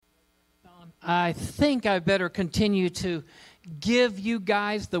I think I better continue to give you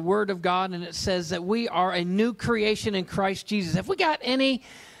guys the Word of God, and it says that we are a new creation in Christ Jesus. Have we got any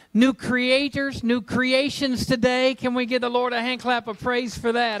new creators, new creations today? Can we give the Lord a hand clap of praise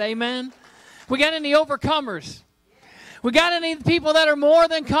for that? Amen. We got any overcomers? We got any people that are more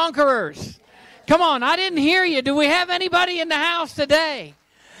than conquerors? Come on, I didn't hear you. Do we have anybody in the house today?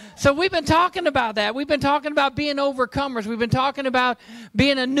 So we've been talking about that. We've been talking about being overcomers. We've been talking about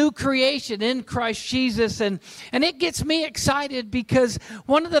being a new creation in Christ Jesus. And it gets me excited because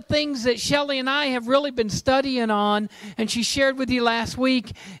one of the things that Shelley and I have really been studying on, and she shared with you last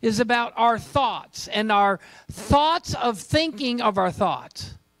week, is about our thoughts and our thoughts of thinking of our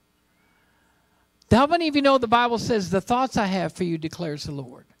thoughts. How many of you know the Bible says, the thoughts I have for you declares the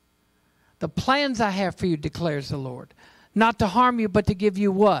Lord? The plans I have for you declares the Lord. Not to harm you, but to give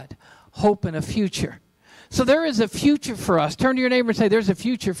you what? Hope and a future. So there is a future for us. Turn to your neighbor and say, there's a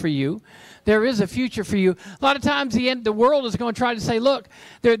future for you. There is a future for you. A lot of times the world is going to try to say, look,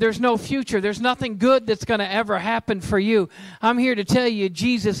 there's no future. There's nothing good that's going to ever happen for you. I'm here to tell you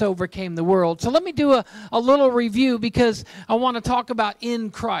Jesus overcame the world. So let me do a little review because I want to talk about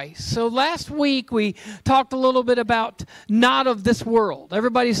in Christ. So last week we talked a little bit about not of this world.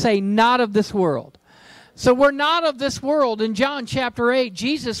 Everybody say not of this world. So we're not of this world. In John chapter 8,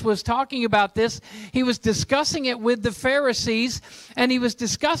 Jesus was talking about this. He was discussing it with the Pharisees, and he was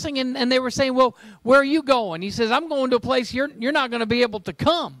discussing, and they were saying, well, where are you going? He says, I'm going to a place you're not going to be able to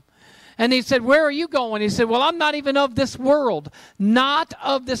come. And he said, where are you going? He said, well, I'm not even of this world. Not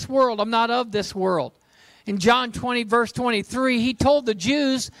of this world. I'm not of this world. In John 20, verse 23, he told the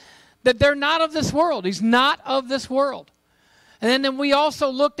Jews that they're not of this world. He's not of this world. And then we also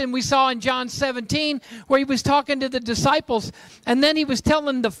looked and we saw in John 17 where he was talking to the disciples. And then he was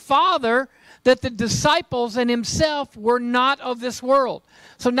telling the Father that the disciples and himself were not of this world.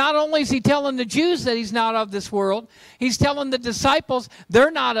 So not only is he telling the Jews that he's not of this world, he's telling the disciples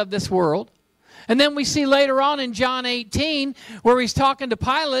they're not of this world. And then we see later on in John 18 where he's talking to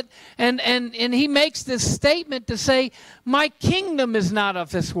Pilate and he makes this statement to say, my kingdom is not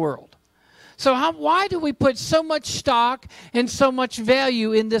of this world. So why do we put so much stock and so much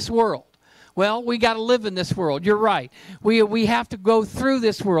value in this world? Well, we got to live in this world. You're right. We have to go through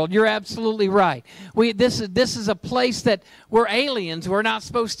this world. You're absolutely right. This is a place that we're aliens. We're not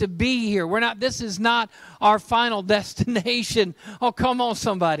supposed to be here. This is not our final destination. Oh, come on,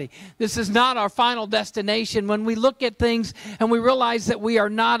 somebody. This is not our final destination. When we look at things and we realize that we are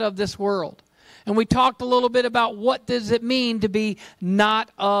not of this world. And we talked a little bit about what does it mean to be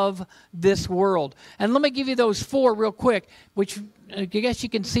not of this world. And let me give you those four real quick, which I guess you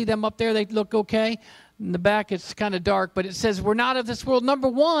can see them up there. They look okay. In the back, it's kind of dark, but it says we're not of this world. Number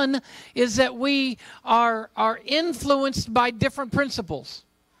one is that we are influenced by different principles.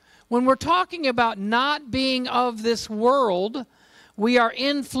 When we're talking about not being of this world, we are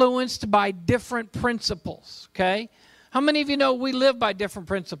influenced by different principles, okay? How many of you know we live by different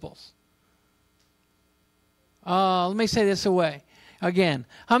principles? Let me say this again.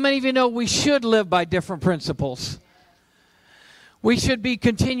 How many of you know we should live by different principles? We should be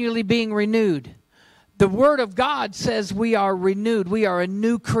continually being renewed. The Word of God says we are renewed. We are a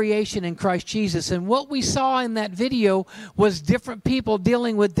new creation in Christ Jesus. And what we saw in that video was different people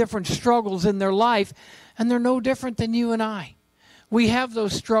dealing with different struggles in their life, and they're no different than you and I. We have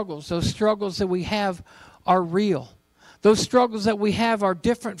those struggles. Those struggles that we have are real. Those struggles that we have are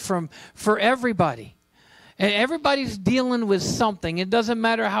different for everybody. And everybody's dealing with something. It doesn't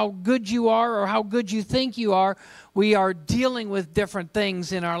matter how good you are or how good you think you are. We are dealing with different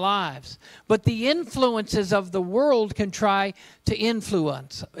things in our lives. But the influences of the world can try to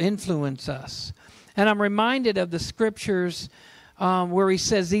influence us. And I'm reminded of the scriptures where he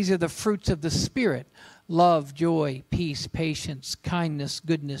says these are the fruits of the Spirit. Love, joy, peace, patience, kindness,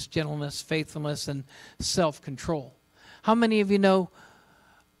 goodness, gentleness, faithfulness, and self-control. How many of you know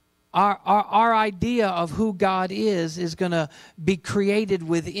our idea of who God is going to be created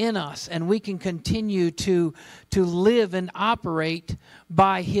within us, and we can continue to live and operate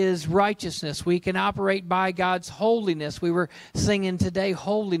by His righteousness. We can operate by God's holiness. We were singing today,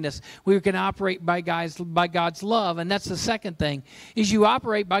 holiness. We can operate by God's love, and that's the second thing, is you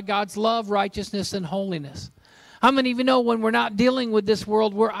operate by God's love, righteousness, and holiness. How many of you know when we're not dealing with this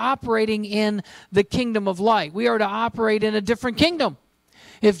world, we're operating in the kingdom of light? We are to operate in a different kingdom.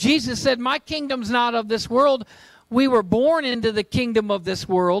 If Jesus said, my kingdom's not of this world, we were born into the kingdom of this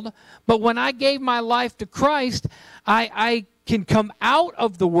world. But when I gave my life to Christ, I can come out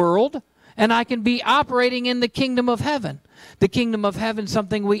of the world and I can be operating in the kingdom of heaven. The kingdom of heaven is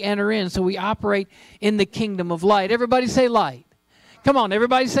something we enter in, so we operate in the kingdom of light. Everybody say light. Come on,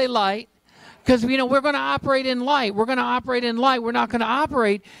 everybody say light. Because, we're going to operate in light. We're going to operate in light. We're not going to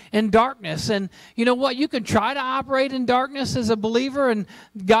operate in darkness. And you know what? You can try to operate in darkness as a believer, and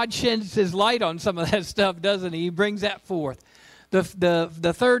God sheds his light on some of that stuff, doesn't he? He brings that forth.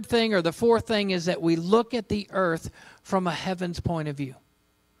 The third thing, or the fourth thing, is that we look at the earth from a heaven's point of view.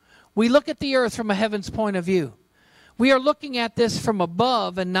 We look at the earth from a heaven's point of view. We are looking at this from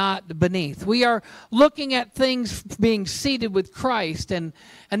above and not beneath. We are looking at things being seated with Christ, and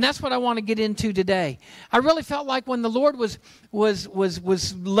that's what I want to get into today. I really felt like when the Lord was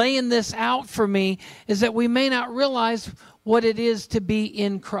laying this out for me, is that we may not realize what it is to be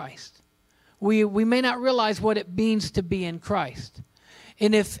in Christ. We may not realize what it means to be in Christ.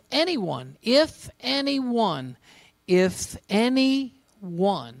 And if anyone is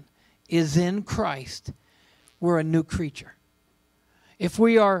in Christ, we're a new creature. If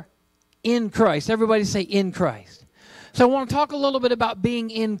we are in Christ, everybody say in Christ. So I want to talk a little bit about being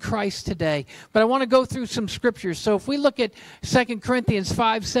in Christ today, but I want to go through some scriptures. So if we look at 2 Corinthians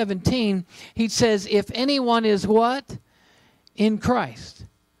 5:17, he says, if anyone is what? In Christ.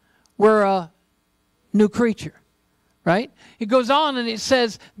 We're a new creature, right? It goes on and it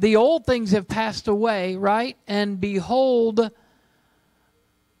says, the old things have passed away, right? And behold,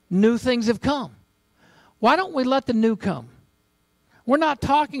 new things have come. Why don't we let the new come? We're not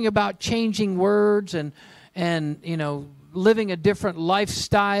talking about changing words and living a different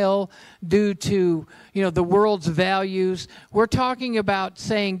lifestyle due to, the world's values. We're talking about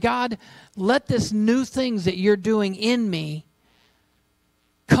saying, God, let this new things that you're doing in me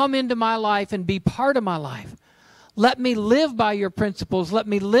come into my life and be part of my life. Let me live by your principles. Let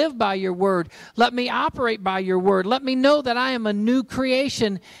me live by your word. Let me operate by your word. Let me know that I am a new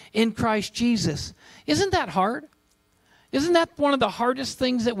creation in Christ Jesus. Isn't that hard? Isn't that one of the hardest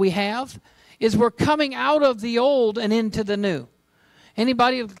things that we have? Is we're coming out of the old and into the new.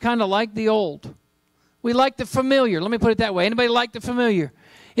 Anybody kind of like the old? We like the familiar. Let me put it that way. Anybody like the familiar?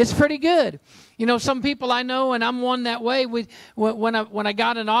 It's pretty good. Some people I know, and I'm one that way. When I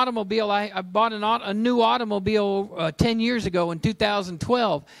got an automobile, I bought a new automobile 10 years ago in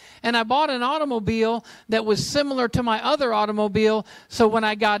 2012. And I bought an automobile that was similar to my other automobile, so when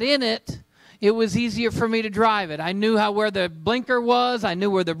I got in it, it was easier for me to drive it. I knew where the blinker was. I knew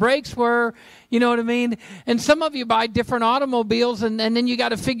where the brakes were. You know what I mean? And some of you buy different automobiles, and then you got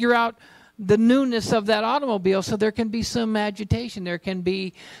to figure out the newness of that automobile, so there can be some agitation. There can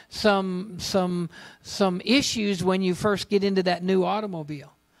be some issues when you first get into that new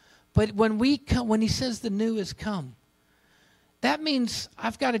automobile. But when he says the new has come, that means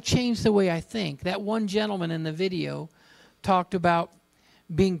I've got to change the way I think. That one gentleman in the video talked about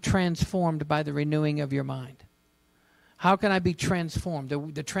being transformed by the renewing of your mind. How can I be transformed?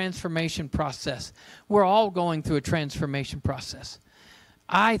 The transformation process. We're all going through a transformation process.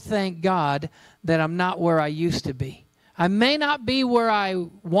 I thank God that I'm not where I used to be. I may not be where I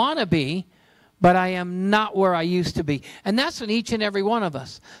want to be, but I am not where I used to be. And that's in each and every one of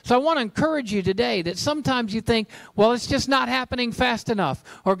us. So I want to encourage you today that sometimes you think, well, it's just not happening fast enough,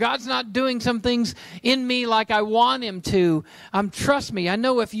 or God's not doing some things in me like I want him to. Trust me, I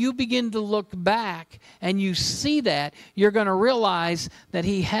know if you begin to look back and you see that, you're going to realize that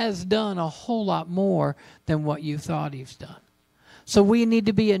he has done a whole lot more than what you thought he's done. So we need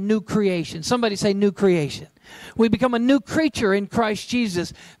to be a new creation. Somebody say new creation. We become a new creature in Christ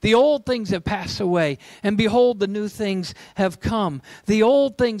Jesus. The old things have passed away, and behold, the new things have come. The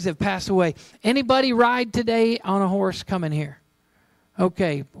old things have passed away. Anybody ride today on a horse coming here?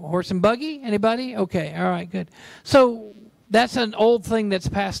 Okay, horse and buggy? Anybody? Okay, all right, good. So that's an old thing that's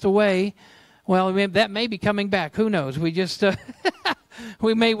passed away. Well, that may be coming back. Who knows? We just...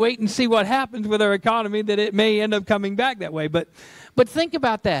 we may wait and see what happens with our economy, that it may end up coming back that way. But think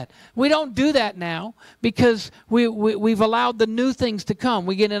about that. We don't do that now because we've allowed the new things to come.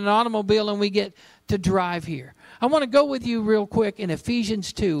 We get in an automobile and we get to drive here. I want to go with you real quick in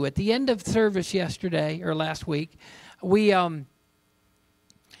Ephesians 2. At the end of service yesterday or last week, we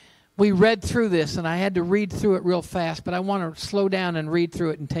read through this, and I had to read through it real fast, but I want to slow down and read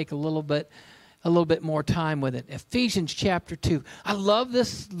through it and take a little bit more time with it. Ephesians chapter 2. I love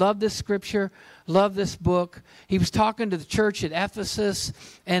this scripture, love this book. He was talking to the church at Ephesus,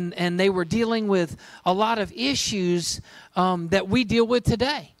 and they were dealing with a lot of issues that we deal with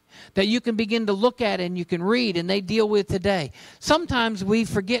today, that you can begin to look at and you can read, and they deal with today. Sometimes we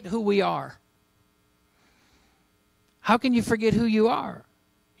forget who we are. How can you forget who you are?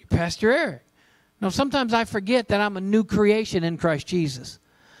 You're Pastor Eric. No, sometimes I forget that I'm a new creation in Christ Jesus.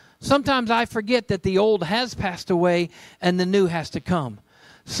 Sometimes I forget that the old has passed away and the new has to come.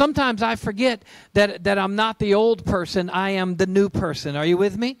 Sometimes I forget that I'm not the old person, I am the new person. Are you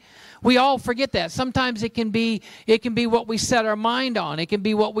with me? We all forget that. Sometimes it can be what we set our mind on. It can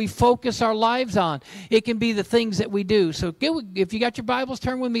be what we focus our lives on. It can be the things that we do. So if you got your Bibles,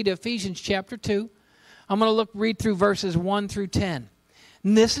 turn with me to Ephesians chapter 2. I'm going to read through verses 1 through 10.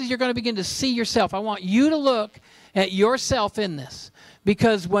 And you're going to begin to see yourself. I want you to look at yourself in this.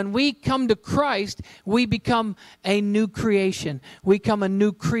 Because when we come to Christ, we become a new creation. We become a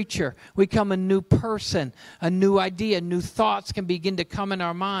new creature. We become a new person, a new idea. New thoughts can begin to come in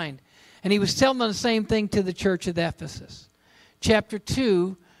our mind. And he was telling them the same thing to the church of Ephesus. Chapter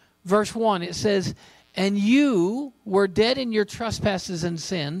 2, verse 1, it says, "And you were dead in your trespasses and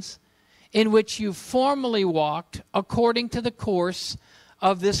sins, in which you formerly walked according to the course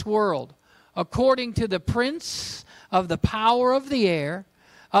of this world, according to the prince of the power of the air,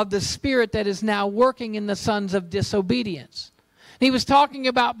 of the spirit that is now working in the sons of disobedience." And he was talking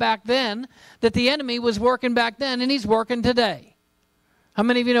about back then that the enemy was working back then, and he's working today. How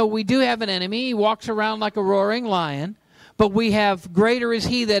many of you know we do have an enemy? He walks around like a roaring lion, but we have greater is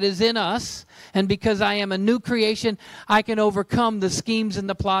he that is in us, and because I am a new creation, I can overcome the schemes and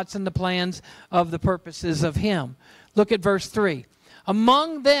the plots and the plans of the purposes of him. Look at verse 3.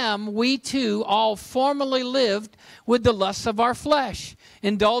 "Among them we too all formerly lived with the lusts of our flesh,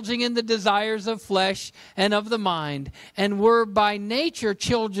 indulging in the desires of flesh and of the mind, and were by nature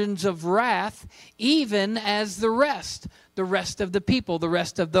children of wrath, even as the rest of the people, the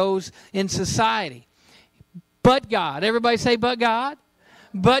rest of those in society. But God," everybody say, "But God."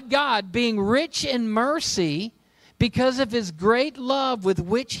 "But God, being rich in mercy, because of his great love with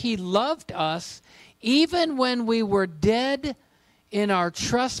which he loved us, even when we were dead in our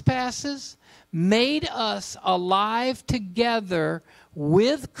trespasses, made us alive together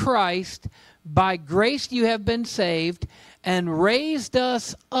with Christ. By grace you have been saved, and raised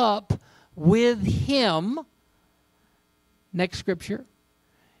us up with him." Next scripture.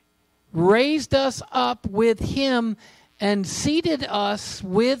 "Raised us up with him and seated us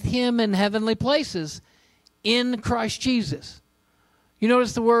with him in heavenly places in Christ Jesus." You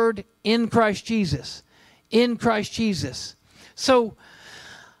notice the word in Christ Jesus. In Christ Jesus. So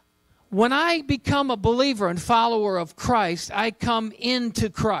when I become a believer and follower of Christ, I come into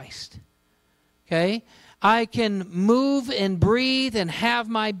Christ. Okay? I can move and breathe and have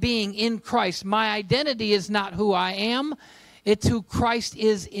my being in Christ. My identity is not who I am. It's who Christ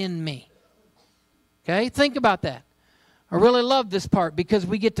is in me. Okay? Think about that. I really love this part because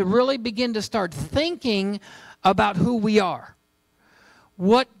we get to really begin to start thinking about who we are.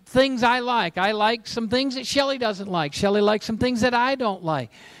 What things I like. I like some things that Shelley doesn't like. Shelley likes some things that I don't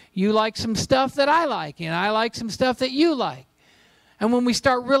like. You like some stuff that I like, and I like some stuff that you like. And when we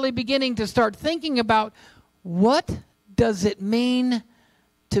start really beginning to start thinking about what does it mean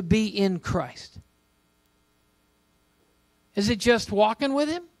to be in Christ? Is it just walking with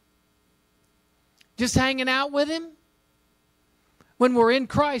him? Just hanging out with him? When we're in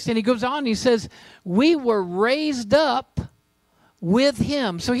Christ, and he goes on, he says, we were raised up with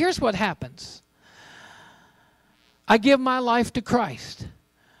him. So here's what happens. I give my life to Christ.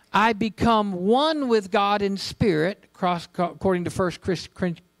 I become one with God in spirit, according to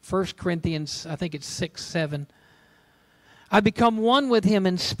 1 Corinthians, I think it's 6:7. I become one with him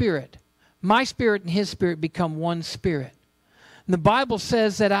in spirit. My spirit and his spirit become one spirit. And the Bible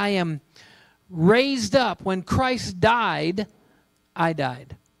says that I am raised up. When Christ died, I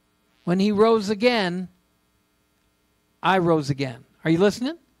died. When he rose again, I rose again. Are you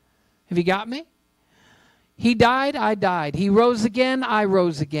listening? Have you got me? He died, I died. He rose again, I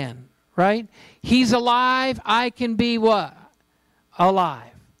rose again. Right? He's alive, I can be what?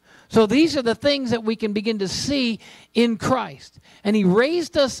 Alive. So these are the things that we can begin to see in Christ. And he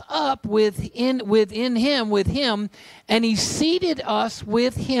raised us up within him, and he seated us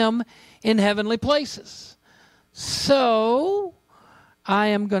with him in heavenly places. So I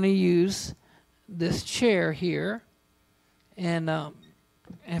am going to use this chair here, and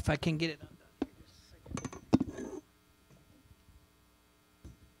if I can get it undone.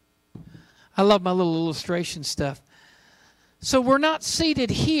 I love my little illustration stuff. So we're not seated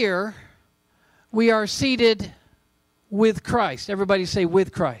here. We are seated with Christ. Everybody say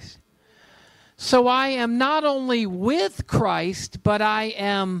with Christ. So I am not only with Christ, but I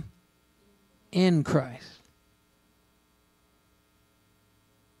am in Christ.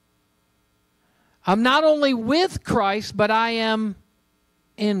 I'm not only with Christ, but I am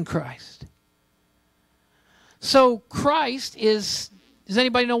in Christ. So Christ is, does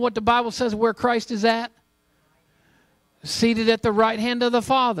anybody know what the Bible says where Christ is at? Seated at the right hand of the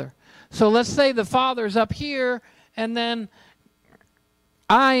Father. So let's say the Father's up here, and then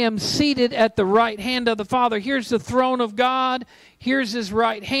I am seated at the right hand of the Father. Here's the throne of God. Here's his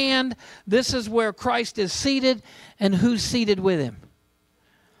right hand. This is where Christ is seated. And who's seated with him?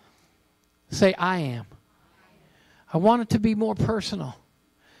 Say, I am. I want it to be more personal.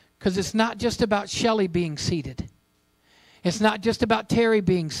 Because it's not just about Shelley being seated. It's not just about Terry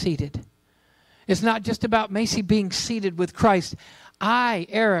being seated. It's not just about Macy being seated with Christ. I,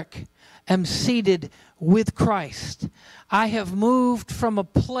 Eric, am seated with Christ. I have moved from a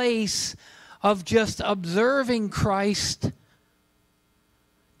place of just observing Christ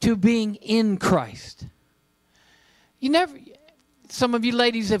to being in Christ. Some of you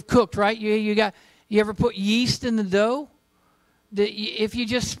ladies have cooked, right? You ever put yeast in the dough? If you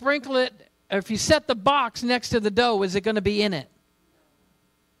just sprinkle it, or if you set the box next to the dough, is it going to be in it?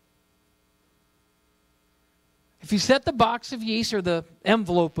 If you set the box of yeast or the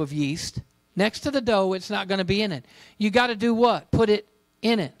envelope of yeast next to the dough, it's not going to be in it. You got to do what? Put it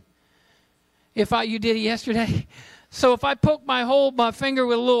in it. You did it yesterday. So if I poke my finger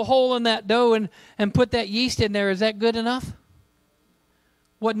with a little hole in that dough and put that yeast in there, is that good enough?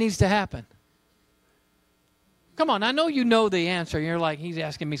 What needs to happen? Come on, I know you know the answer. You're like, he's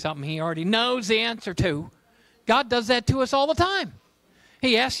asking me something he already knows the answer to. God does that to us all the time.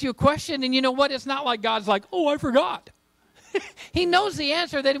 He asks you a question, and you know what? It's not like God's like, oh, I forgot. He knows the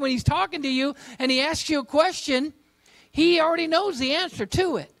answer, that when he's talking to you and he asks you a question, he already knows the answer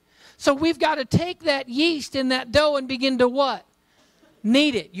to it. So we've got to take that yeast in that dough and begin to what?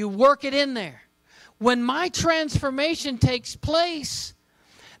 Knead it. You work it in there. When my transformation takes place,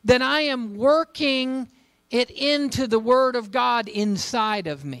 then I am working it into the Word of God inside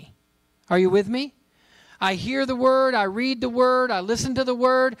of me. Are you with me? I hear the Word, I read the Word, I listen to the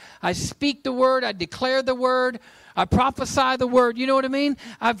Word, I speak the Word, I declare the Word, I prophesy the Word. You know what I mean?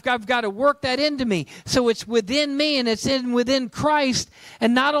 I've got to work that into me. So it's within me and it's within Christ.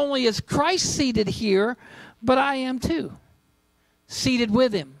 And not only is Christ seated here, but I am too. Seated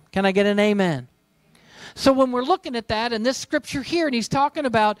with him. Can I get an amen? So when we're looking at that in this scripture here, and he's talking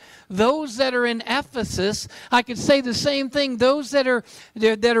about those that are in Ephesus, I could say the same thing. Those that are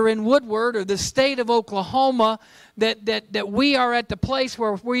in Woodward or the state of Oklahoma, that we are at the place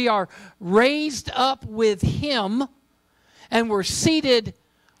where we are raised up with him, and we're seated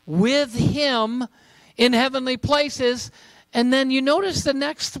with him in heavenly places. And then you notice the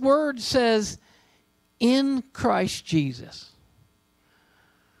next word says, in Christ Jesus.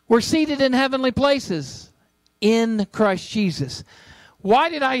 We're seated in heavenly places in Christ Jesus. Why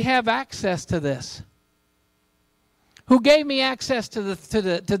did I have access to this? Who gave me access to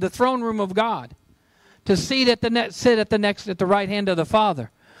the throne room of God? To sit at the right hand of the Father.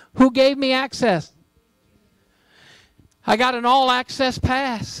 Who gave me access? I got an all-access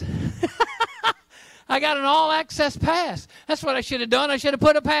pass. I got an all-access pass. That's what I should have done. I should have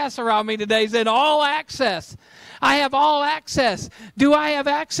put a pass around me today saying all access. I have all access. Do I have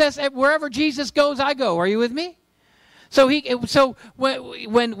access? Wherever Jesus goes, I go. Are you with me? So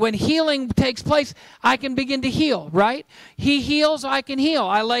when healing takes place, I can begin to heal, right? He heals, I can heal.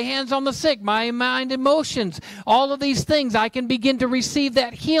 I lay hands on the sick, my mind, emotions, all of these things. I can begin to receive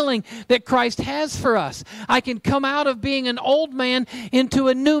that healing that Christ has for us. I can come out of being an old man into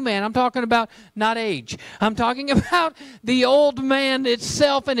a new man. I'm talking about not age. I'm talking about the old man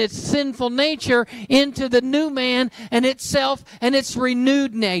itself and its sinful nature into the new man and itself and its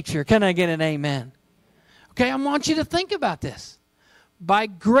renewed nature. Can I get an amen? Okay, I want you to think about this. By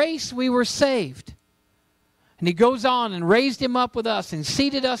grace we were saved. And he goes on and raised him up with us and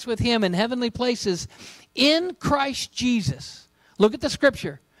seated us with him in heavenly places in Christ Jesus. Look at the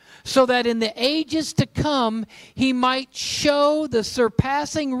scripture. So that in the ages to come he might show the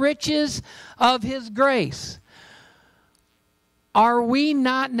surpassing riches of his grace. Are we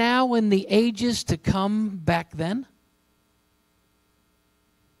not now in the ages to come back then?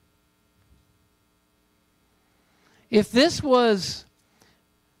 If this was,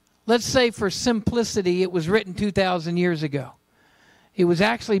 let's say for simplicity, it was written 2,000 years ago. It was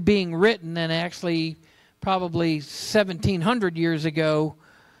actually being written, and actually probably 1,700 years ago,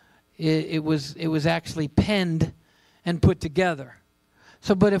 it was actually penned and put together.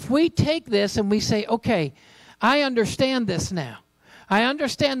 So, but if we take this and we say, okay, I understand this now. I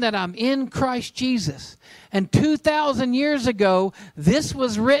understand that I'm in Christ Jesus. And 2,000 years ago, this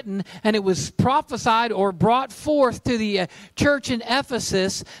was written and it was prophesied or brought forth to the church in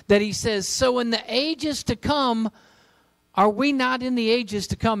Ephesus that he says, so in the ages to come, are we not in the ages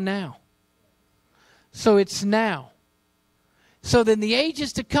to come now? So it's now. So then the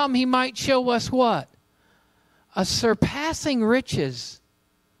ages to come, he might show us what? A surpassing riches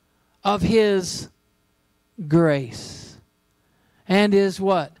of his grace. and His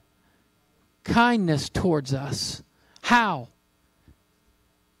what? Kindness towards us. How?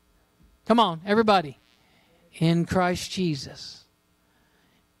 Come on, everybody. In Christ Jesus.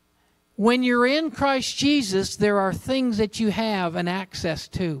 When you're in Christ Jesus, there are things that you have an access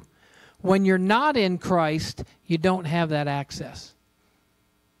to. When you're not in Christ, you don't have that access.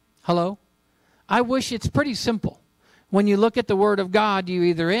 Hello? I wish it's pretty simple. When you look at the Word of God, you're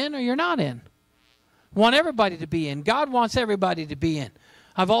either in or you're not in. Want everybody to be in. God wants everybody to be in.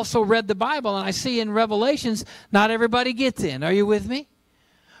 I've also read the Bible, and I see in Revelations, not everybody gets in. Are you with me?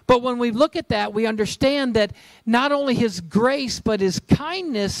 But when we look at that, we understand that not only His grace, but His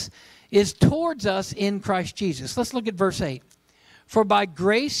kindness is towards us in Christ Jesus. Let's look at verse 8. For by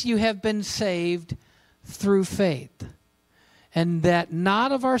grace you have been saved through faith, and that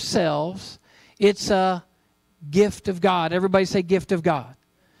not of ourselves, it's a gift of God. Everybody say gift of God.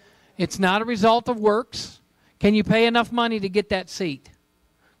 It's not a result of works. Can you pay enough money to get that seat?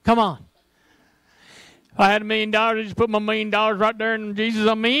 Come on. If I had $1 million, I'd just put my $1 million right there and Jesus,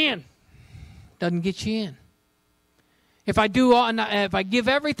 I'm in. Doesn't get you in. If I give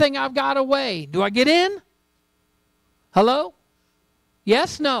everything I've got away, do I get in? Hello?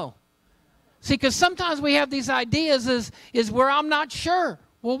 Yes? No? See, because sometimes we have these ideas is where I'm not sure.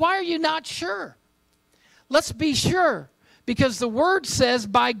 Well, why are you not sure? Let's be sure. Because the Word says,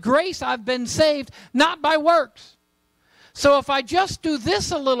 by grace I've been saved, not by works. So if I just do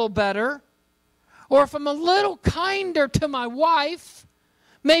this a little better, or if I'm a little kinder to my wife,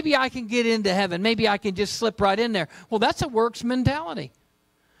 maybe I can get into heaven. Maybe I can just slip right in there. Well, that's a works mentality.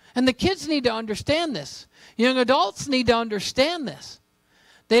 And the kids need to understand this. Young adults need to understand this.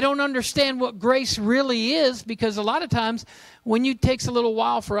 They don't understand what grace really is, because a lot of times when it takes a little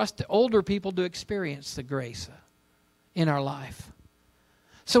while for us older people to experience the grace in our life.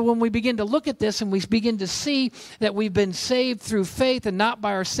 So when we begin to look at this and we begin to see that we've been saved through faith and not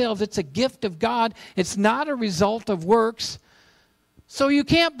by ourselves, it's a gift of God. It's not a result of works. So you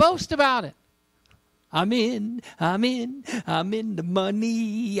can't boast about it. I'm in the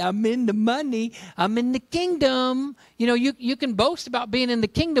money, I'm in the kingdom. You know, you can boast about being in the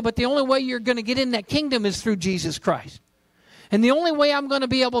kingdom, but the only way you're going to get in that kingdom is through Jesus Christ. And the only way I'm going to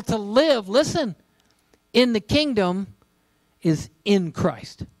be able to live, listen, in the kingdom is in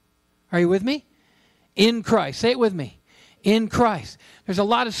Christ. Are you with me? In Christ. Say it with me. In Christ. There's a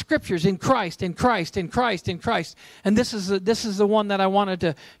lot of scriptures in Christ, in Christ, in Christ, in Christ. And this is the one that I wanted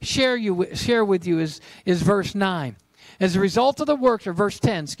to share with you is verse 9. As a result of the works, or verse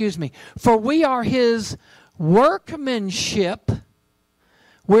 10, excuse me. For we are His workmanship.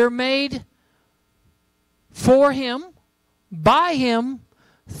 We're made for Him, by Him,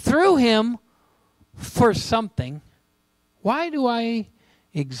 through Him, for something. Why do I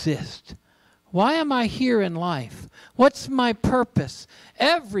exist? Why am I here in life? What's my purpose?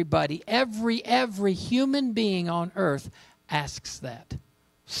 Everybody, every human being on earth asks that.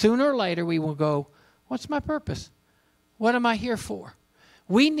 Sooner or later we will go, what's my purpose? What am I here for?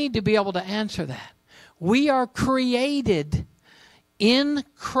 We need to be able to answer that. We are created in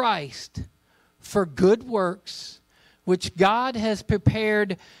Christ for good works, which God has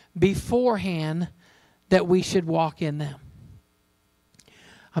prepared beforehand that we should walk in them.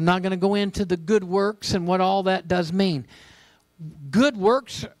 I'm not going to go into the good works and what all that does mean. Good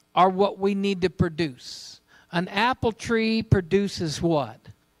works are what we need to produce. An apple tree produces what?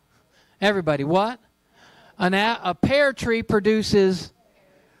 Everybody, what? A pear tree produces,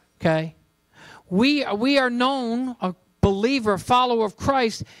 okay? We are known, a believer, a follower of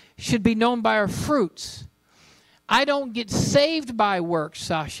Christ, should be known by our fruits. I don't get saved by works,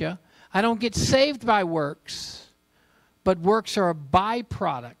 Sasha. I don't get saved by works. But works are a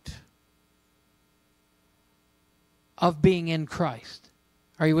byproduct of being in Christ.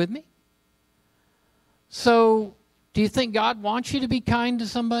 Are you with me? So, do you think God wants you to be kind to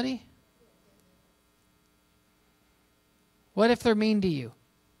somebody? What if they're mean to you?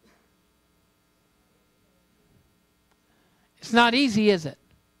 It's not easy, is it?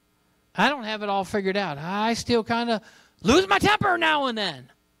 I don't have it all figured out. I still kind of lose my temper now and then.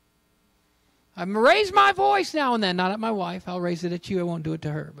 I raise my voice now and then. Not at my wife. I'll raise it at you. I won't do it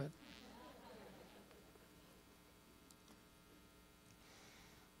to her.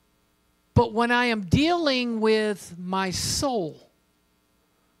 But when I am dealing with my soul,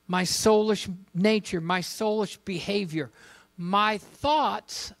 my soulish nature, my soulish behavior, my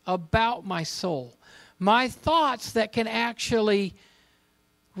thoughts about my soul, my thoughts that can actually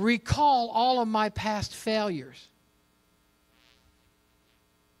recall all of my past failures.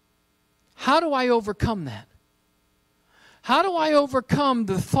 How do I overcome that? How do I overcome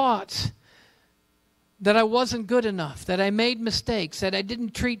the thoughts that I wasn't good enough, that I made mistakes, that I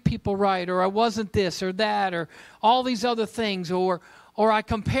didn't treat people right, or I wasn't this or that, or all these other things, or I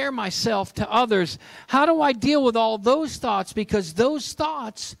compare myself to others. How do I deal with all those thoughts? Because those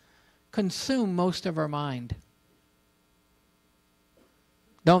thoughts consume most of our mind.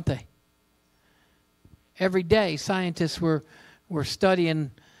 Don't they? Every day, scientists were studying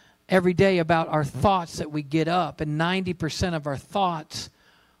every day about our thoughts that we get up, and 90% of our thoughts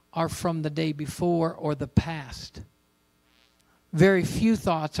are from the day before or the past. Very few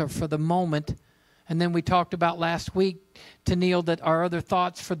thoughts are for the moment. And then we talked about last week to Neil that our other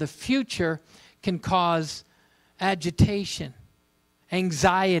thoughts for the future can cause agitation,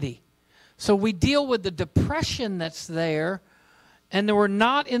 anxiety. So we deal with the depression that's there, and we're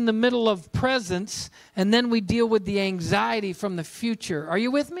not in the middle of presence, and then we deal with the anxiety from the future. Are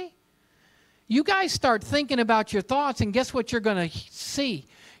you with me? You guys start thinking about your thoughts, and guess what you're going to see?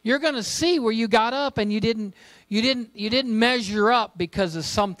 You're going to see where you got up and you didn't measure up because of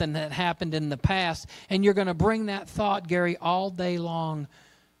something that happened in the past, and you're going to bring that thought, Gary, all day long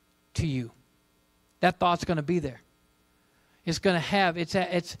to you. That thought's going to be there. It's going to have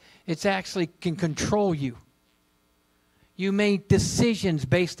it's actually can control you. You make decisions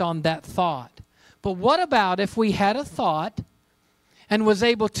based on that thought. But what about if we had a thought and was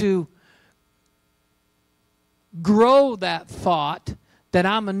able to grow that thought that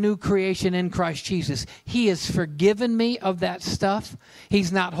I'm a new creation in Christ Jesus? He has forgiven me of that stuff.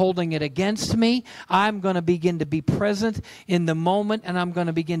 He's not holding it against me. I'm going to begin to be present in the moment, and I'm going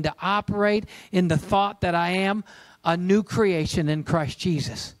to begin to operate in the thought that I am a new creation in Christ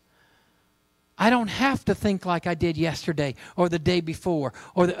Jesus. I don't have to think like I did yesterday or the day before.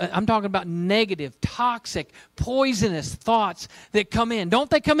 I'm talking about negative, toxic, poisonous thoughts that come in. Don't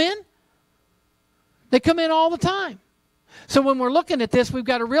they come in? They come in all the time. So when we're looking at this, we've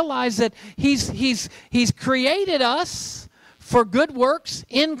got to realize that He's created us for good works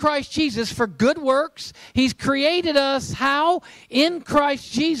in Christ Jesus, for good works. He's created us how? In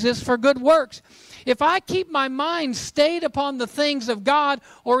Christ Jesus for good works. If I keep my mind stayed upon the things of God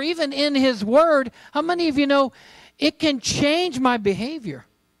or even in His Word, how many of you know it can change my behavior?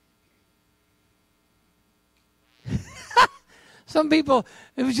 Some people,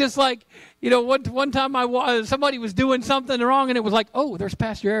 it was just like, one time somebody was doing something wrong, and it was like, oh, there's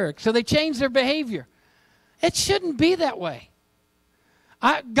Pastor Eric. So they changed their behavior. It shouldn't be that way.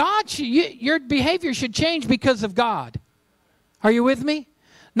 Your behavior should change because of God. Are you with me?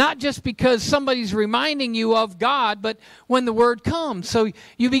 Not just because somebody's reminding you of God, but when the Word comes. So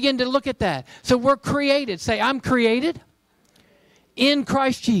you begin to look at that. So we're created. Say, I'm created in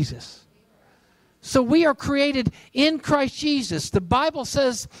Christ Jesus. So we are created in Christ Jesus. The Bible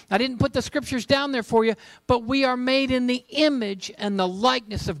says, I didn't put the scriptures down there for you, but we are made in the image and the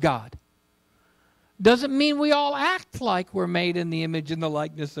likeness of God. Doesn't mean we all act like we're made in the image and the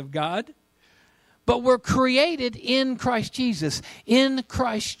likeness of God. But we're created in Christ Jesus, in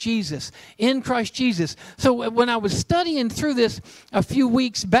Christ Jesus, in Christ Jesus. So when I was studying through this a few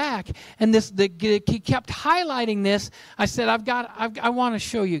weeks back, and he kept highlighting this, I said, I want to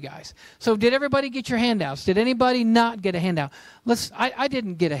show you guys. So did everybody get your handouts? Did anybody not get a handout? I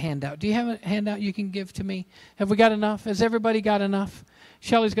didn't get a handout. Do you have a handout you can give to me? Have we got enough? Has everybody got enough?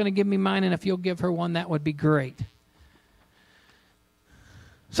 Shelley's going to give me mine, and if you'll give her one, that would be great.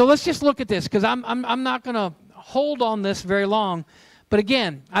 So let's just look at this, because I'm not going to hold on this very long. But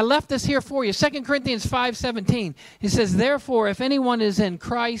again, I left this here for you. 2 Corinthians 5:17. It says, therefore, if anyone is in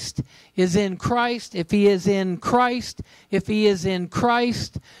Christ, is in Christ. If he is in Christ, if he is in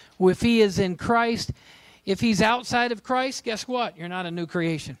Christ, if he is in Christ. If he's outside of Christ, guess what? You're not a new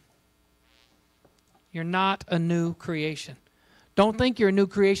creation. You're not a new creation. Don't think you're a new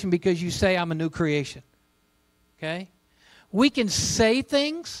creation because you say, I'm a new creation. Okay? We can say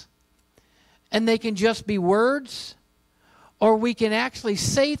things, and they can just be words, or we can actually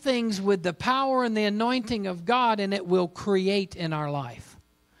say things with the power and the anointing of God, and it will create in our life.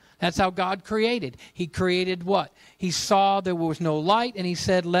 That's how God created. He created what? He saw there was no light, and He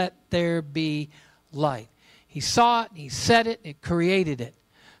said, let there be light. He saw it, He said it, it created it.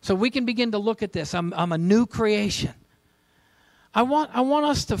 So we can begin to look at this. I'm a new creation. I want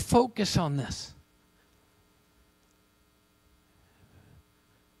us to focus on this.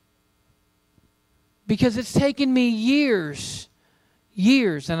 Because it's taken me years,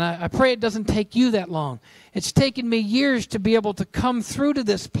 and I pray it doesn't take you that long. It's taken me years to be able to come through to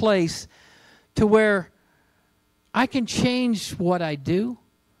this place to where I can change what I do.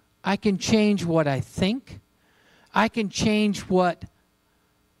 I can change what I think. I can change what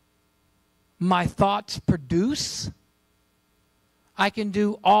my thoughts produce. I can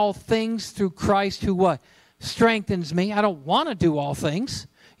do all things through Christ who what? Strengthens me. I don't want to do all things.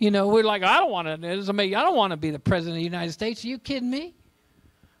 You know, we're like, I don't want to be the President of the United States. Are you kidding me?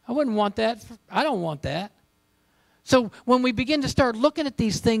 I wouldn't want that. I don't want that. So when we begin to start looking at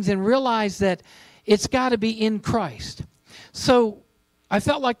these things and realize that it's got to be in Christ. So I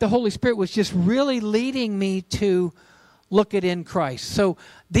felt like the Holy Spirit was just really leading me to look at in Christ. So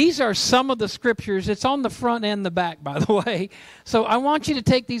these are some of the scriptures. It's on the front and the back, by the way. So I want you to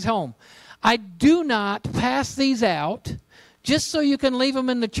take these home. I do not pass these out just so you can leave them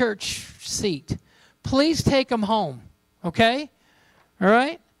in the church seat. Please take them home, okay? All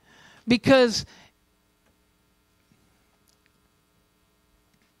right? Because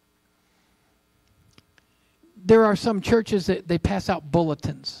there are some churches that they pass out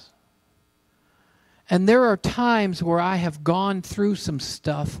bulletins. And there are times where I have gone through some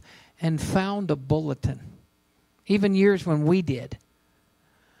stuff and found a bulletin. Even years when we did.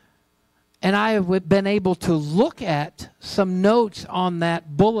 And I have been able to look at some notes on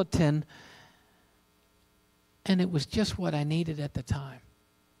that bulletin, and it was just what I needed at the time.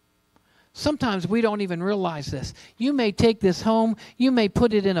 Sometimes we don't even realize this. You may take this home, you may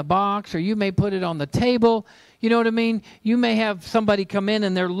put it in a box, or you may put it on the table. You know what I mean? You may have somebody come in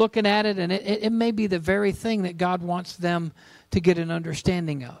and they're looking at it, and it may be the very thing that God wants them to get an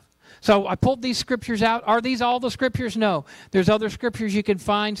understanding of. So I pulled these scriptures out. Are these all the scriptures? No. There's other scriptures you can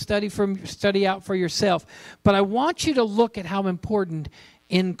find, study out for yourself. But I want you to look at how important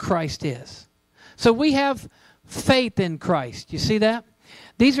in Christ is. So we have faith in Christ. You see that?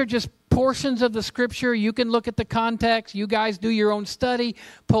 These are just portions of the scripture. You can look at the context. You guys do your own study.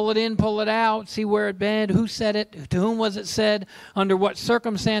 Pull it in, pull it out. See where it been, who said it, to whom was it said, under what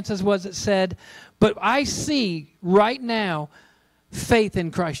circumstances was it said. But I see right now faith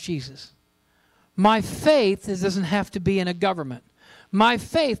in Christ Jesus. My faith doesn't have to be in a government. My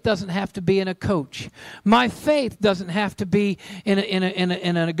faith doesn't have to be in a coach. My faith doesn't have to be in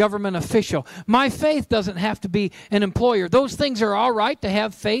a government official. My faith doesn't have to be an employer. Those things are all right to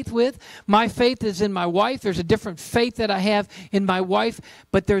have faith with. My faith is in my wife. There's a different faith that I have in my wife,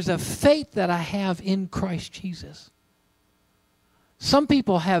 but there's a faith that I have in Christ Jesus. Some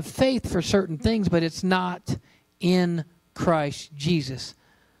people have faith for certain things, but it's not in Christ Jesus.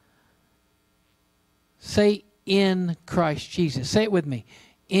 Say in Christ Jesus. Say it with me.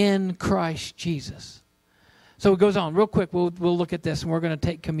 In Christ Jesus. So it goes on real quick. We'll look at this and we're going to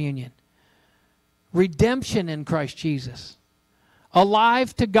take communion. Redemption in Christ Jesus.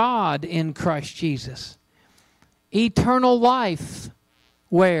 Alive to God in Christ Jesus. Eternal life.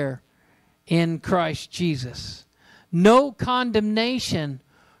 Where? In Christ Jesus. No condemnation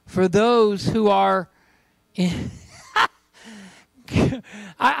for those who are in...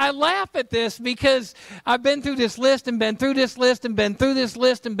 I laugh at this because I've been through this list and been through this list and been through this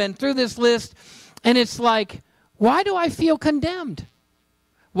list and been through this list. And it's like, why do I feel condemned?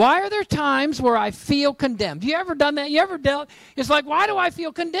 Why are there times where I feel condemned? You ever done that? You ever dealt? It's like, why do I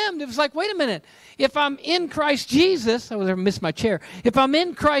feel condemned? It's like, wait a minute. If I'm in Christ Jesus, I missed my chair. If I'm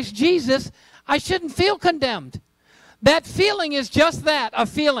in Christ Jesus, I shouldn't feel condemned. That feeling is just that, a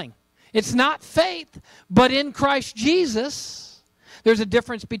feeling. It's not faith, but in Christ Jesus. There's a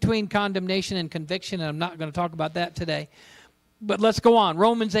difference between condemnation and conviction, and I'm not going to talk about that today. But let's go on.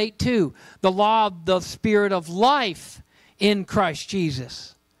 Romans 8:2, the law of the Spirit of life in Christ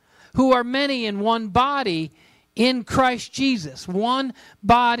Jesus, who are many in one body in Christ Jesus. One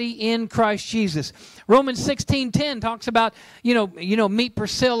body in Christ Jesus. Romans 16:10 talks about, meet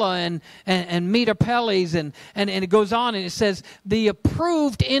Priscilla and meet Apelles, and it goes on and it says, the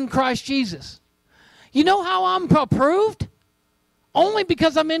approved in Christ Jesus. You know how I'm approved? Only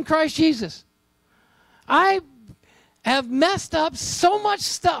because I'm in Christ Jesus. I have messed up so much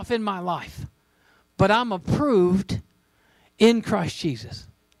stuff in my life, but I'm approved in Christ Jesus.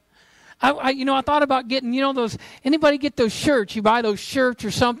 I thought about getting, those, anybody get those shirts? You buy those shirts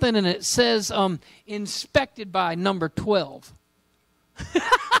or something and it says inspected by number 12.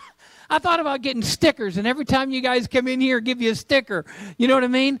 I thought about getting stickers, and every time you guys come in here, give you a sticker. You know what I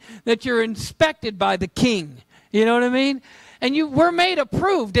mean? That you're inspected by the King. You know what I mean? And we're made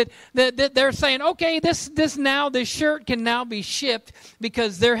approved. That they're saying, okay, this shirt can now be shipped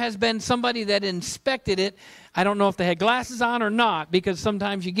because there has been somebody that inspected it. I don't know if they had glasses on or not, because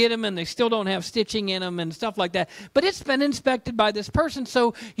sometimes you get them and they still don't have stitching in them and stuff like that. But it's been inspected by this person,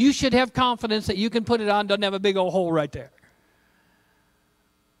 so you should have confidence that you can put it on. Doesn't have a big old hole right there.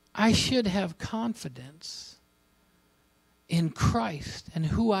 I should have confidence in Christ and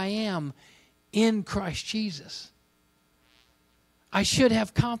who I am in Christ Jesus. I should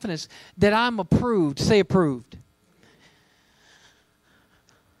have confidence that I'm approved. Say approved.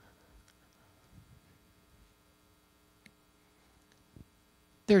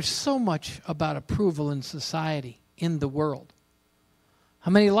 There's so much about approval in society, in the world.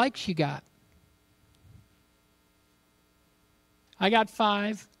 How many likes you got? I got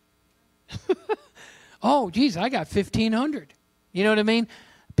 5. Oh, geez, I got 1,500. You know what I mean?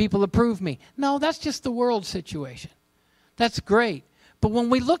 People approve me. No, that's just the world situation. That's great. But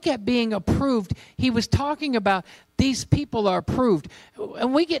when we look at being approved, he was talking about these people are approved.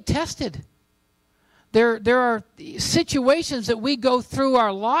 And we get tested. There are situations that we go through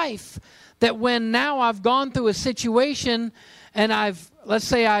our life that when now I've gone through a situation and let's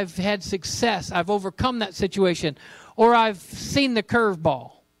say I've had success, I've overcome that situation, or I've seen the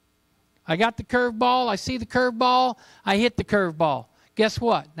curveball. I got the curveball, I see the curveball, I hit the curveball. Guess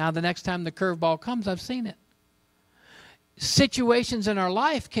what? Now the next time the curveball comes, I've seen it. Situations in our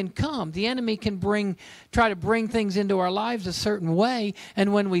life can come. The enemy can try to bring things into our lives a certain way,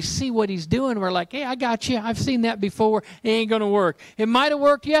 and when we see what he's doing, we're like, hey, I got you. I've seen that before. It ain't going to work. It might have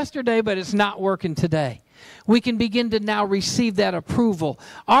worked yesterday, but it's not working today. We can begin to now receive that approval.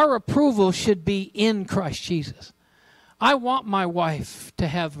 Our approval should be in Christ Jesus. I want my wife to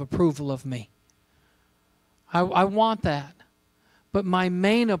have approval of me. I want that. But my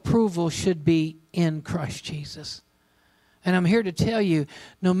main approval should be in Christ Jesus. And I'm here to tell you,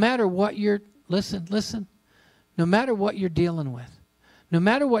 no matter what listen, no matter what you're dealing with, no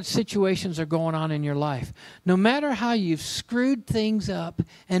matter what situations are going on in your life, no matter how you've screwed things up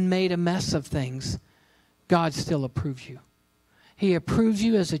and made a mess of things, God still approves you. He approves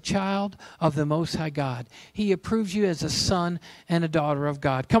you as a child of the Most High God. He approves you as a son and a daughter of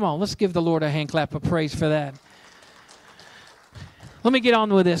God. Come on, let's give the Lord a hand clap of praise for that. Let me get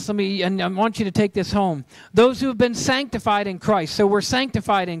on with this. And I want you to take this home. Those who have been sanctified in Christ. So we're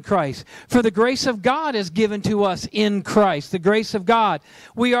sanctified in Christ. For the grace of God is given to us in Christ. The grace of God.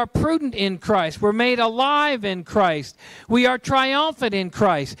 We are prudent in Christ. We're made alive in Christ. We are triumphant in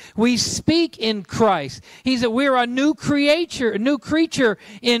Christ. We speak in Christ. We're a new creature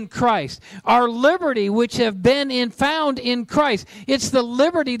in Christ. Our liberty, which have been found in Christ. It's the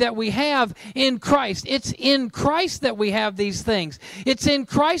liberty that we have in Christ. It's in Christ that we have these things. It's in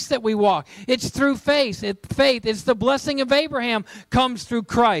Christ that we walk. It's through faith. It's the blessing of Abraham comes through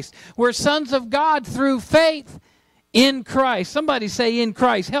Christ. We're sons of God through faith in Christ. Somebody say in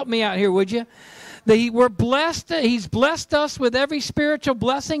Christ. Help me out here, would you? We're blessed. He's blessed us with every spiritual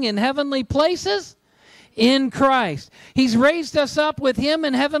blessing in heavenly places in Christ. He's raised us up with Him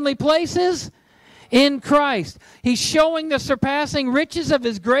in heavenly places in Christ. He's showing the surpassing riches of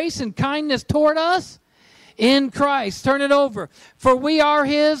His grace and kindness toward us in Christ. Turn it over. For we are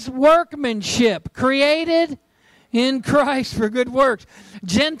His workmanship, created in Christ for good works.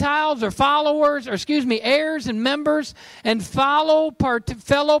 Gentiles are heirs and members and fellow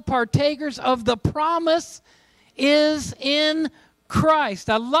partakers of the promise is in Christ.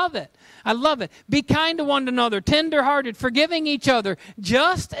 I love it. I love it. Be kind to one another, tender-hearted, forgiving each other,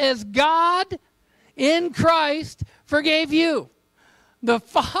 just as God in Christ forgave you. The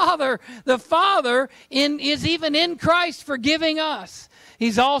Father is even in Christ forgiving us.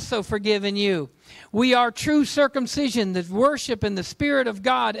 He's also forgiven you. We are true circumcision, the worship in the Spirit of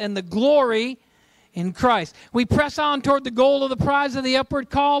God and the glory in Christ. We press on toward the goal of the prize of the upward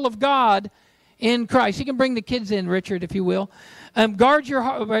call of God in Christ. You can bring the kids in, Richard, if you will. Guard your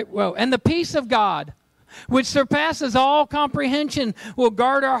heart, and the peace of God, which surpasses all comprehension, will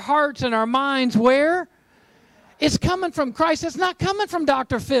guard our hearts and our minds where? It's coming from Christ. It's not coming from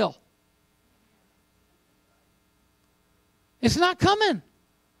Dr. Phil. It's not coming.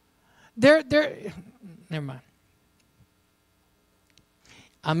 Never mind.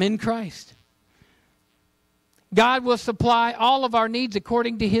 I'm in Christ. God will supply all of our needs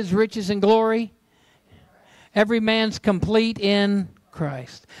according to His riches and glory. Every man's complete in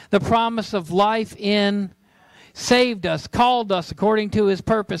Christ. The promise of life in saved us, called us according to His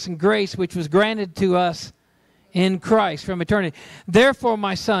purpose and grace, which was granted to us in Christ from eternity. Therefore,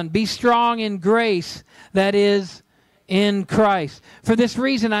 my son, be strong in grace that is in Christ. For this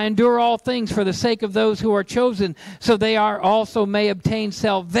reason I endure all things for the sake of those who are chosen, so they also may obtain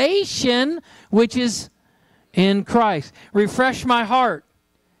salvation, which is in Christ. Refresh my heart.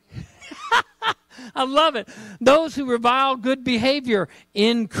 I love it. Those who revile good behavior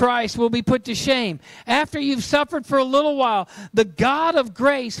in Christ will be put to shame. After you've suffered for a little while, the God of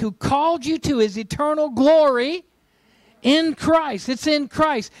grace who called you to His eternal glory in Christ, it's in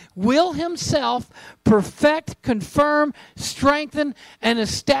Christ, will Himself perfect, confirm, strengthen, and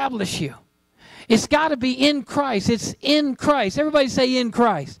establish you. It's got to be in Christ. It's in Christ. Everybody say in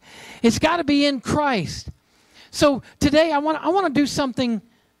Christ. It's got to be in Christ. So today I want to do something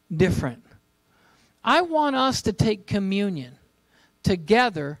different. I want us to take communion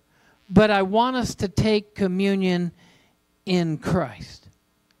together, but I want us to take communion in Christ.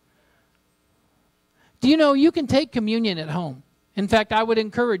 Do you know you can take communion at home? In fact, I would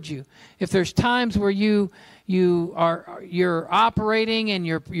encourage you, if there's times where you're operating and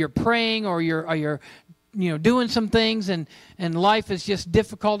you're praying or you're doing some things and life is just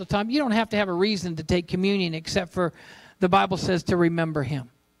difficult at times, you don't have to have a reason to take communion except for the Bible says to remember him.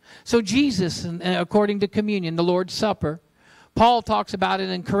 So Jesus, according to communion, the Lord's Supper, Paul talks about it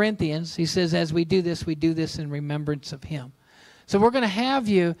in Corinthians. He says, as we do this in remembrance of him. So we're going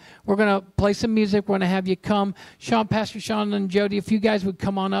to play some music. We're going to have you come. Pastor Sean and Jody, if you guys would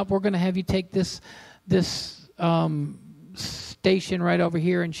come on up, we're going to have you take this station right over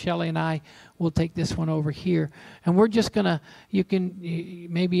here, and Shelley and I will take this one over here. And we're just going to,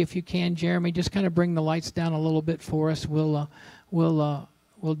 maybe if you can, Jeremy, just kind of bring the lights down a little bit for us. We'll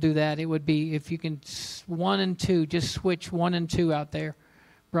do that. It would be, if you can, 1 and 2, just switch 1 and 2 out there.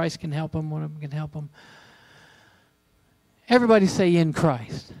 Bryce can help them. One of them can help them. Everybody say in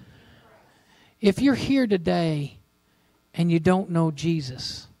Christ. If you're here today and you don't know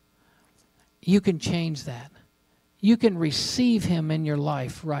Jesus, you can change that. You can receive him in your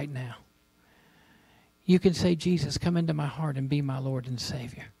life right now. You can say, Jesus, come into my heart and be my Lord and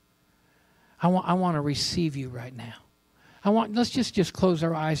Savior. I want to receive you right now. Let's just close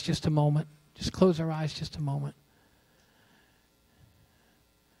our eyes just a moment. Just close our eyes just a moment.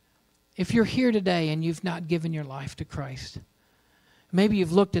 If you're here today and you've not given your life to Christ, maybe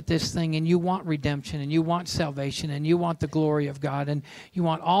you've looked at this thing and you want redemption and you want salvation and you want the glory of God and you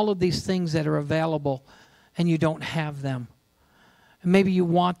want all of these things that are available and you don't have them. And maybe you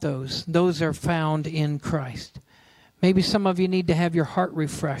want those. Those are found in Christ. Maybe some of you need to have your heart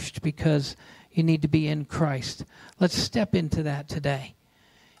refreshed because you need to be in Christ. Let's step into that today.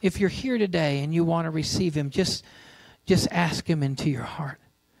 If you're here today and you want to receive him, just ask him into your heart.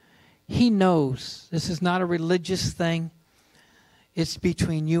 He knows. This is not a religious thing. It's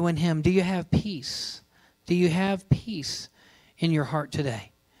between you and him. Do you have peace? Do you have peace in your heart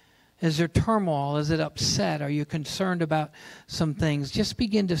today? Is there turmoil? Is it upset? Are you concerned about some things? Just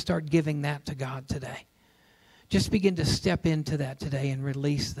begin to start giving that to God today. Just begin to step into that today and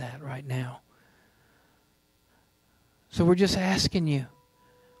release that right now. So we're just asking you,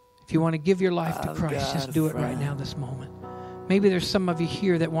 if you want to give your life to Christ, just do it right now this moment. Maybe there's some of you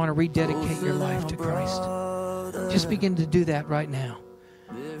here that want to rededicate your life to Christ. Just begin to do that right now.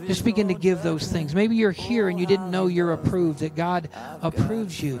 Just begin to give those things. Maybe you're here and you didn't know you're approved, that God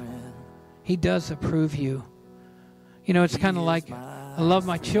approves you. He does approve you. You know, it's kind of like, I love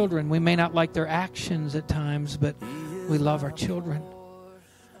my children. We may not like their actions at times, but we love our children.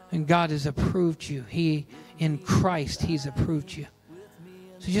 And God has approved you. In Christ, he's approved you.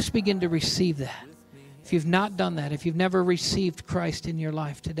 So just begin to receive that. If you've not done that, if you've never received Christ in your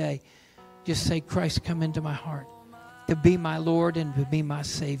life today, just say, Christ, come into my heart to be my Lord and to be my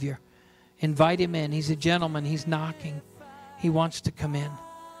Savior. Invite him in. He's a gentleman. He's knocking. He wants to come in.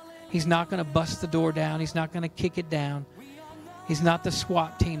 He's not going to bust the door down. He's not going to kick it down. He's not the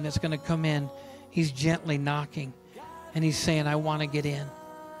SWAT team that's going to come in. He's gently knocking. And he's saying, I want to get in.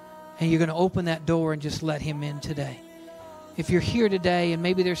 And you're going to open that door and just let him in today. If you're here today and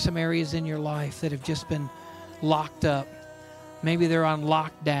maybe there's some areas in your life that have just been locked up. Maybe they're on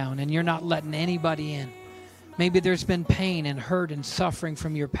lockdown and you're not letting anybody in. Maybe there's been pain and hurt and suffering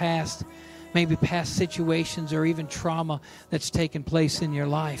from your past. Maybe past situations or even trauma that's taken place in your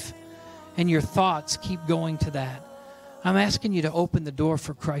life. And your thoughts keep going to that. I'm asking you to open the door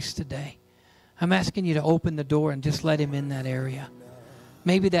for Christ today. I'm asking you to open the door and just let him in that area.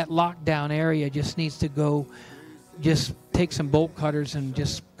 Maybe that lockdown area just needs to go, just take some bolt cutters and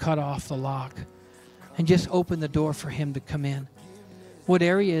just cut off the lock. And just open the door for him to come in. What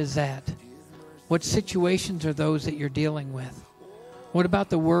area is that? What situations are those that you're dealing with? What about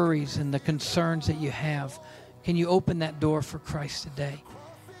the worries and the concerns that you have? Can you open that door for Christ today?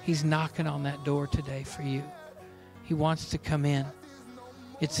 He's knocking on that door today for you. He wants to come in.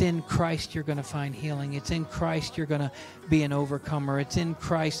 It's in Christ you're going to find healing. It's in Christ you're going to be an overcomer. It's in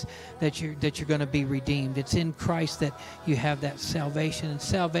Christ that you're going to be redeemed. It's in Christ that you have that salvation. And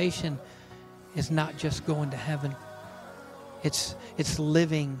salvation is not just going to heaven. It's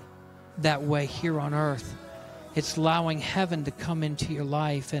living that way here on earth. It's allowing heaven to come into your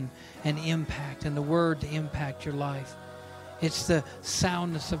life and impact, and the Word to impact your life. It's the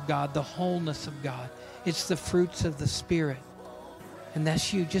soundness of God, the wholeness of God. It's the fruits of the Spirit. And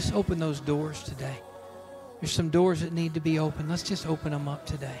that's you. Just open those doors today. There's some doors that need to be opened. Let's just open them up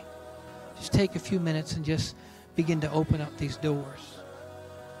today. Just take a few minutes and just begin to open up these doors.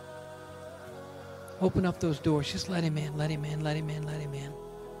 Open up those doors. Just let him in, let him in, let him in, let him in.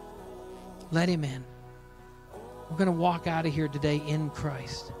 Let him in. We're going to walk out of here today in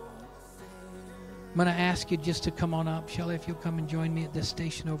Christ. I'm going to ask you just to come on up. Shelley, if you'll come and join me at this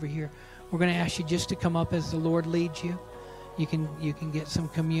station over here. We're going to ask you just to come up as the Lord leads you. You can get some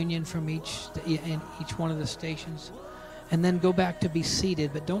communion from each one of the stations. And then go back to be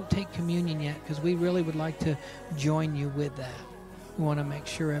seated. But don't take communion yet, because we really would like to join you with that. We want to make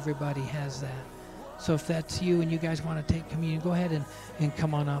sure everybody has that. So if that's you and you guys want to take communion, go ahead and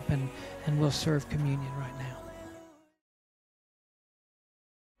come on up and we'll serve communion right now.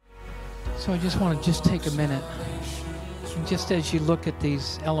 So I just want to just take a minute, and just as you look at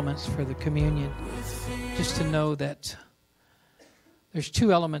these elements for the communion, just to know that there's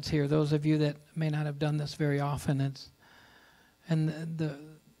two elements here. Those of you that may not have done this very often, the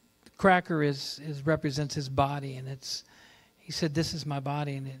cracker represents his body, and he said, "This is my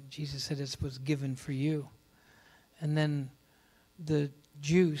body," and Jesus said it was given for you. And then the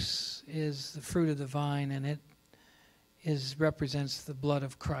juice is the fruit of the vine, and it represents the blood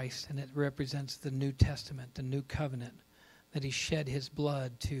of Christ, and it represents the New Testament, the New Covenant, that he shed his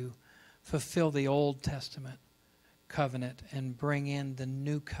blood to fulfill the Old Testament covenant and bring in the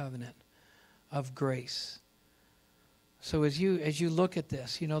New Covenant of grace. So as you look at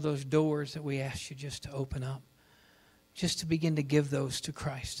this, those doors that we asked you just to open up, just to begin to give those to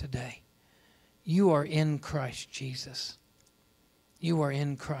Christ today. You are in Christ Jesus. You are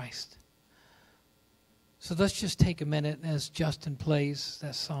in Christ. So let's just take a minute as Justin plays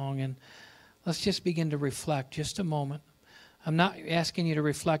that song, and let's just begin to reflect just a moment. I'm not asking you to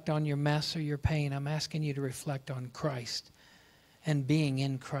reflect on your mess or your pain. I'm asking you to reflect on Christ and being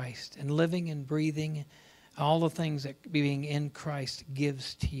in Christ and living and breathing, all the things that being in Christ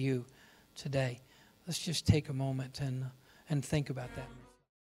gives to you today. Let's just take a moment and think about that.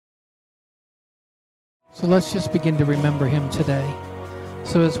 So let's just begin to remember him today.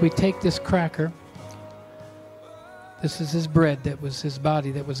 So as we take this cracker, this is his bread that was his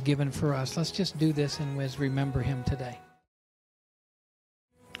body that was given for us. Let's just do this and let's remember him today.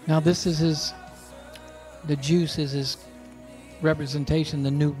 Now this is the juice is his representation,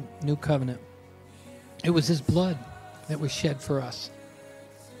 the new covenant. It was his blood that was shed for us.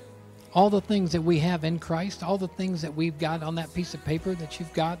 All the things that we have in Christ, all the things that we've got on that piece of paper that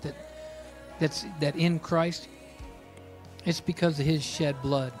you've got that in Christ, it's because of his shed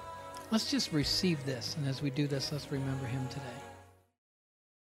blood. Let's just receive this, and as we do this, let's remember him today.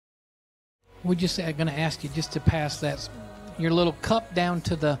 We're just going to ask you just to pass your little cup down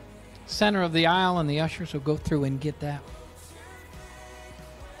to the center of the aisle, and the ushers will go through and get that.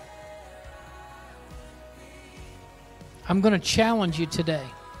 I'm going to challenge you today.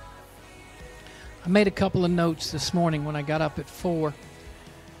 I made a couple of notes this morning when I got up at 4,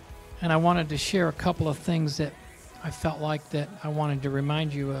 and I wanted to share a couple of things that I felt like that I wanted to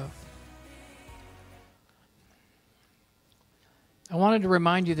remind you of. I wanted to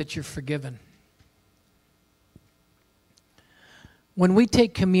remind you that you're forgiven. When we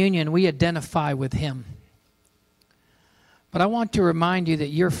take communion, we identify with him. But I want to remind you that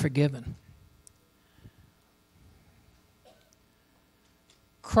you're forgiven.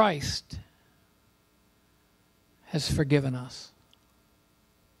 Christ has forgiven us.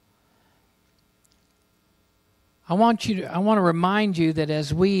 I want to remind you that as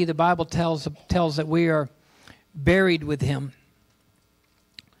the Bible tells that we are buried with him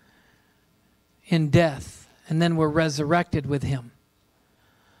in death, and then we're resurrected with him.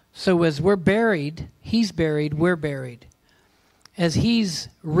 So as we're buried, he's buried, we're buried. As he's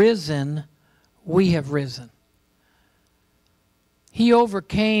risen, we have risen. He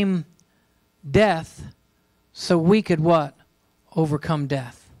overcame death so we could what? Overcome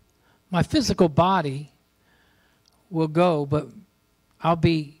death. My physical body will go, but I'll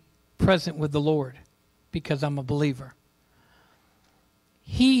be present with the Lord because I'm a believer.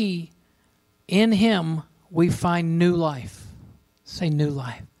 In him, we find new life. Say new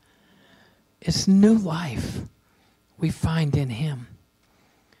life. It's new life we find in him.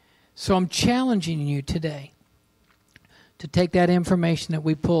 So I'm challenging you today to take that information that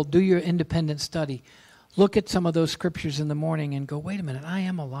we pulled, do your independent study, look at some of those scriptures in the morning and go, wait a minute, I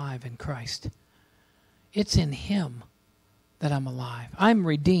am alive in Christ. It's in him that I'm alive. I'm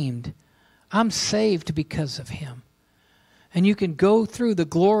redeemed. I'm saved because of him. And you can go through the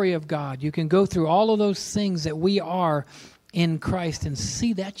glory of God. You can go through all of those things that we are in Christ and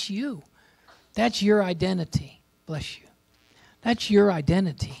see that's you. That's your identity. Bless you. That's your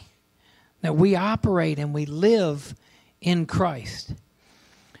identity. That we operate and we live in Christ.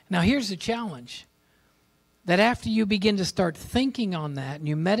 Now here's the challenge. That after you begin to start thinking on that and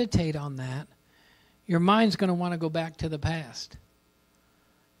you meditate on that, Your mind's going to want to go back to the past.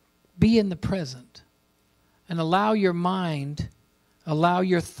 Be in the present and allow your mind, allow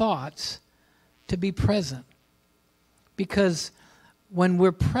your thoughts to be present. Because when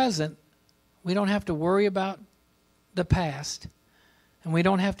we're present, we don't have to worry about the past, and we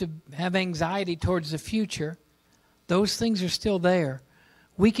don't have to have anxiety towards the future. Those things are still there.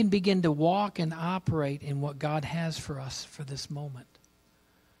 We can begin to walk and operate in what God has for us for this moment.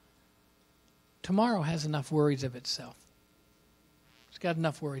 Tomorrow has enough worries of itself. It's got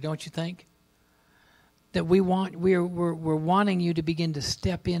enough worry, don't you think? That we're wanting you to begin to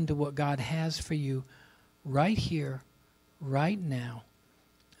step into what God has for you right here, right now,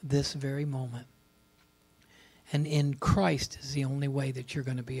 this very moment. And in Christ is the only way that you're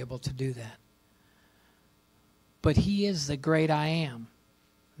going to be able to do that. But He is the great I am,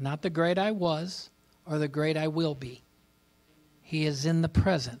 not the great I was or the great I will be. He is in the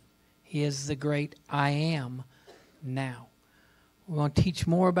present. He is the great I am now. We're going to teach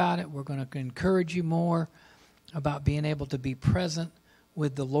more about it. We're going to encourage you more about being able to be present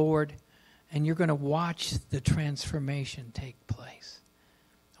with the Lord. And you're going to watch the transformation take place.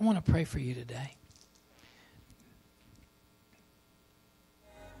 I want to pray for you today.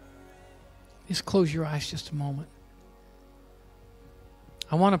 Just close your eyes just a moment.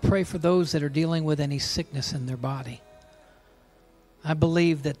 I want to pray for those that are dealing with any sickness in their body. I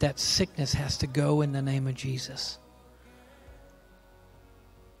believe that that sickness has to go in the name of Jesus.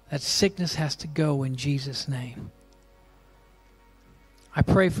 That sickness has to go in Jesus' name. I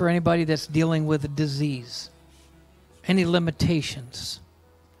pray for anybody that's dealing with a disease, any limitations.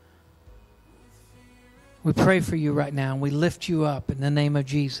 We pray for you right now, and we lift you up in the name of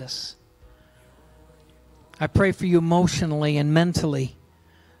Jesus. I pray for you emotionally and mentally.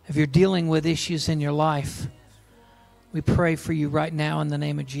 If you're dealing with issues in your life, we pray for you right now in the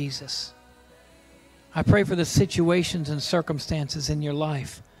name of Jesus. I pray for the situations and circumstances in your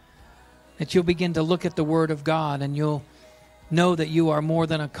life, that you'll begin to look at the Word of God and you'll know that you are more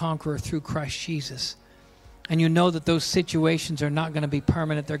than a conqueror through Christ Jesus. And you know that those situations are not going to be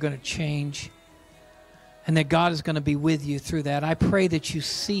permanent, they're going to change. And that God is going to be with you through that. I pray that you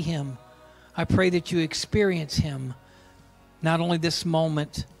see Him. I pray that you experience Him, not only this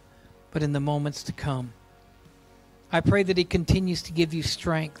moment, but in the moments to come. I pray that He continues to give you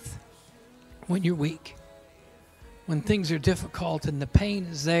strength when you're weak, when things are difficult and the pain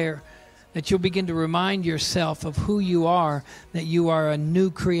is there, that you'll begin to remind yourself of who you are, that you are a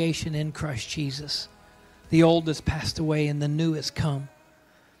new creation in Christ Jesus. The old has passed away and the new has come.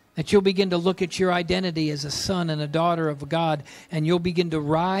 That you'll begin to look at your identity as a son and a daughter of God, and you'll begin to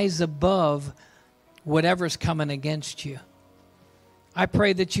rise above whatever's coming against you. I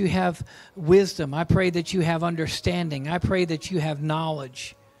pray that you have wisdom. I pray that you have understanding. I pray that you have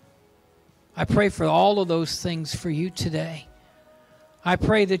knowledge. I pray for all of those things for you today. I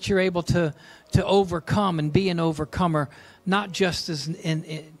pray that you're able to overcome and be an overcomer, not just as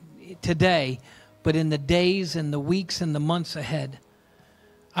in today, but in the days and the weeks and the months ahead.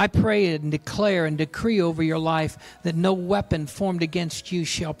 I pray and declare and decree over your life that no weapon formed against you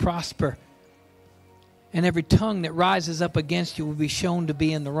shall prosper. And every tongue that rises up against you will be shown to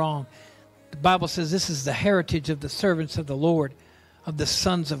be in the wrong. The Bible says this is the heritage of the servants of the Lord, of the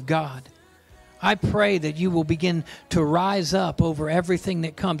sons of God. I pray that you will begin to rise up over everything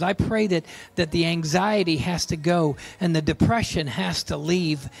that comes. I pray that the anxiety has to go and the depression has to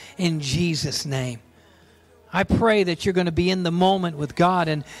leave in Jesus' name. I pray that you're going to be in the moment with God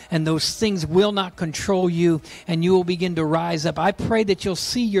and those things will not control you and you will begin to rise up. I pray that you'll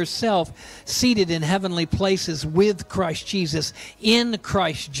see yourself seated in heavenly places with Christ Jesus, in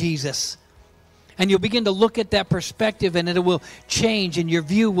Christ Jesus. And you'll begin to look at that perspective and it will change and your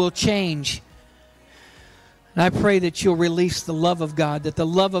view will change. And I pray that you'll release the love of God, that the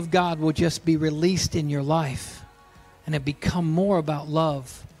love of God will just be released in your life and it become more about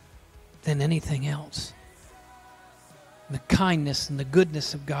love than anything else. The kindness and the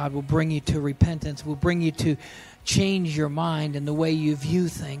goodness of God will bring you to repentance, will bring you to change your mind and the way you view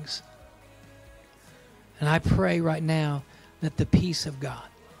things. And I pray right now that the peace of God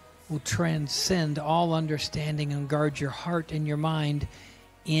will transcend all understanding and guard your heart and your mind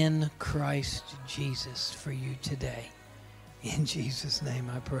in Christ Jesus for you today. In Jesus' name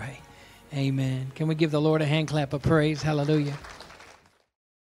I pray. Amen. Can we give the Lord a hand clap of praise? Hallelujah.